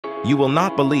You will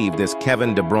not believe this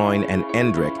Kevin De Bruyne and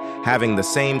Endrick having the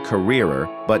same career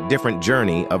but different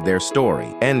journey of their story.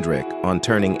 Endrick on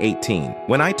turning 18.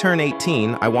 When I turn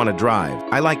 18, I want to drive.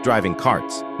 I like driving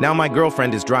karts. Now my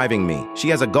girlfriend is driving me. She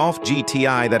has a Golf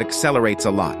GTI that accelerates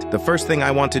a lot. The first thing I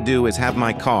want to do is have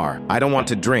my car. I don't want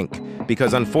to drink,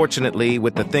 because unfortunately,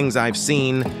 with the things I've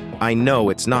seen, I know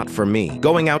it's not for me.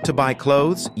 Going out to buy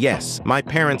clothes? Yes. My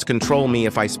parents control me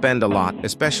if I spend a lot,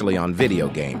 especially on video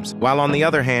games. While on the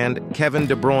other hand, Kevin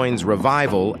De Bruyne's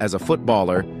revival as a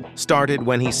footballer started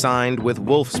when he signed with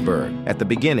Wolfsburg at the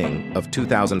beginning of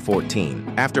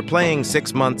 2014. After playing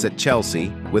 6 months at Chelsea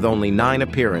with only 9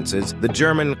 appearances, the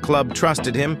German club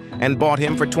trusted him and bought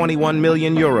him for 21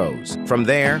 million euros. From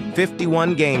there,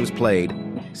 51 games played,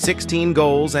 16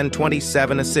 goals and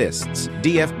 27 assists.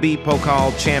 DFB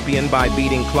Pokal champion by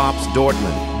beating Klopp's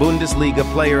Dortmund. Bundesliga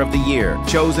Player of the Year,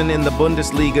 chosen in the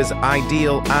Bundesliga's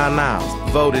Ideal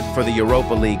Annals, voted for the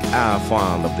Europa League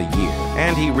Fan of the Year.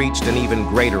 And he reached an even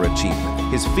greater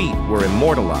achievement. His feet were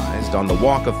immortalized on the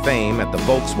Walk of Fame at the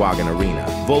Volkswagen Arena,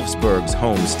 Wolfsburg's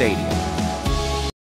home stadium.